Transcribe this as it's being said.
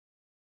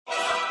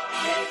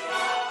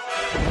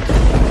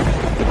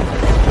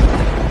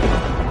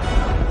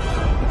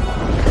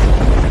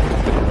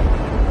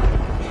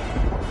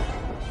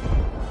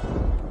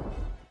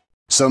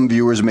Some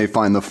viewers may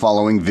find the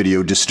following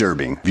video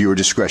disturbing. Viewer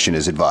discretion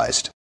is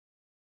advised.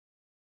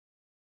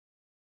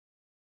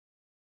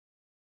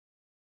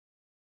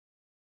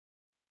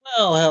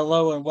 Well,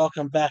 hello and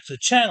welcome back to the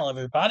channel,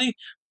 everybody.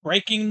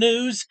 Breaking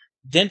news,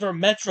 Denver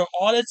Metro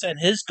Audits and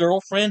his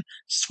girlfriend,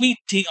 Sweet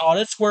Tea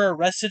Audits, were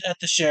arrested at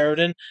the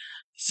Sheridan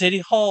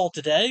City Hall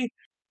today,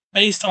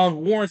 based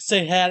on warrants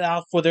they had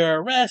out for their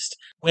arrest.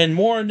 When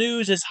more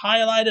news is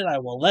highlighted, I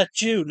will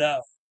let you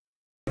know.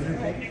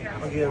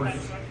 I'll give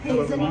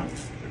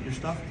your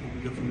stuff.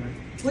 We'll go from there.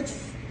 Which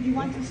you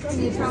want to still?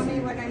 Can you tell me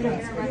what I'm going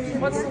to arrest?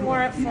 What's the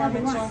warrant for,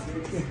 Mitchell?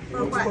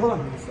 For what?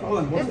 Hold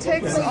on. It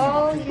takes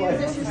all you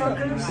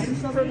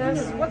fuckers for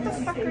this. What the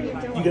fuck are you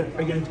doing?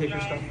 Are you gonna take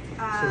your stuff?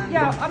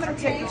 Yeah, I'm gonna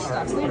take your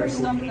stuff. Leave your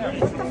stuff there.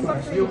 What the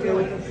fuck are you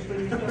doing?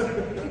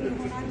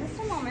 Hold on just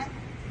a moment.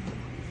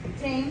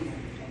 James,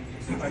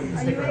 are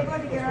you able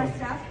to get our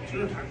stuff?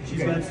 Sure.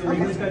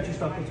 Regan's got your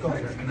stuff. Let's go.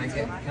 Can I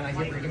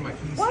get Regan my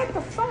keys? What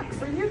the fuck?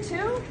 For you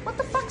too? What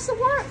the fuck's the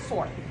warrant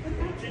for?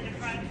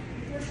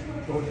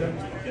 Go with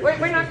that. Wait,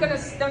 they're not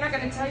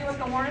gonna tell you what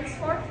the warrant's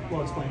for?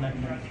 We'll explain that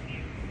in a minute.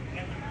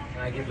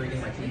 Can I get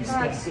Regan my keys?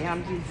 God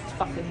damn, you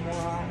fucking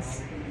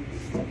morons.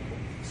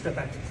 Step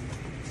back.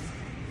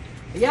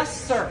 Yes,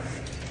 sir.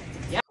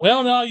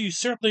 Well, now you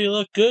certainly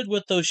look good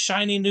with those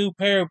shiny new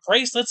pair of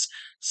bracelets,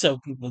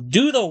 so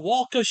do the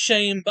walk of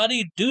shame,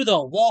 buddy. Do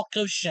the walk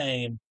of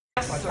shame.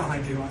 Watch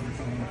behind you.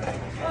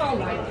 Oh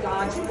my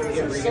god, you guys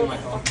are so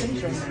fucking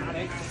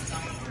dramatic.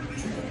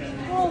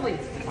 Holy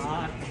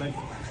fuck.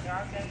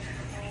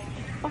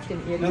 Fucking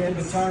Nothing but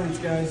idiots. tyrants,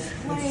 guys.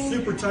 It's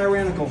super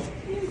tyrannical.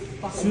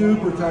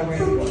 Super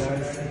tyrannical,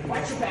 guys.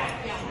 Watch your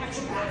back, yeah, watch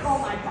your back. Oh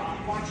my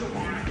god, watch your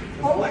back.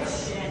 Holy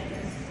shit.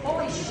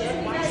 Holy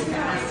shit, watch your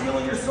back.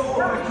 Stealing your soul with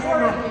my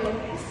camera.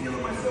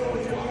 Stealing my soul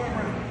with your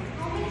camera.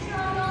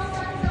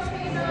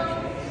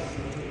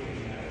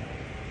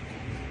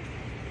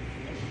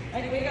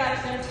 Hey, we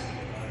got it.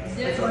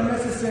 It's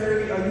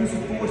unnecessary use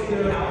of force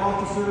there,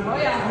 officer. Oh,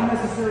 yeah.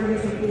 Unnecessary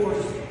use of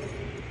force.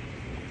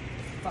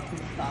 Fucking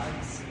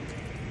thugs.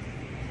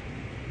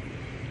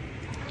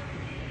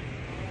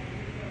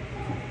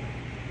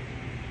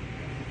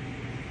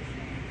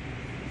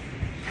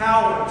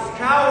 Cowards!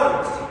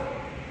 Cowards!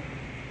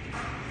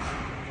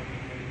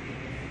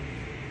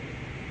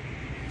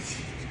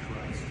 Jesus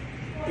Christ.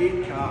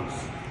 8 cops.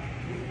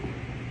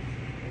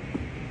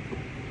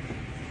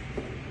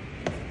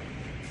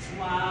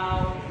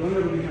 Wow. Don't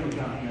ever become a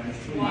cop, guys.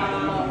 Please.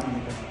 Wow. Don't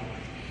become a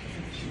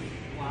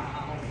cop.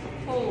 Wow.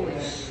 Holy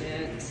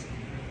shit.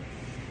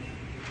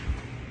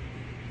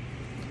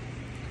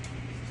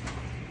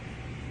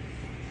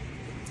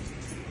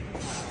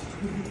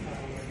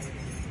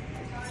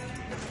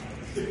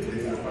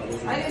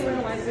 I didn't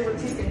realize they were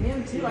taking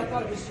him too. I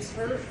thought it was just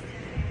her.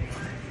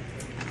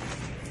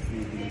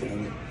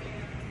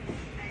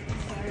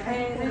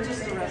 Hey, they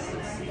just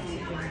arrested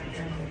Steve.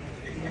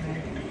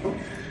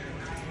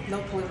 No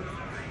clue.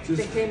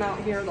 They came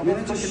out here, the whole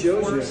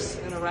fucking force,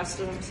 and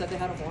arrested him, said they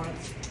had a warrant.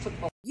 Took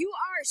the You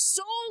are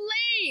so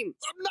lame!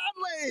 I'm not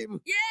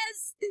lame!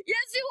 Yes!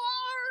 Yes, you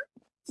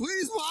are!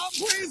 Please, Mom,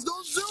 please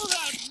don't do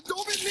that!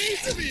 Don't be mean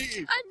to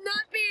me! I'm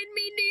not being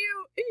mean to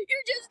you!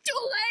 You're just too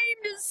lame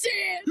to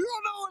sin! You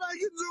don't know what I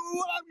can do,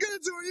 what I'm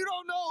gonna do, and you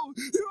don't know!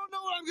 You don't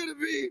know what I'm gonna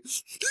be!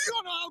 You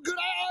don't know how good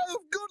I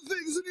have good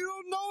things, and you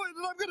don't know it,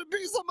 and I'm gonna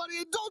be somebody,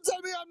 and don't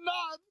tell me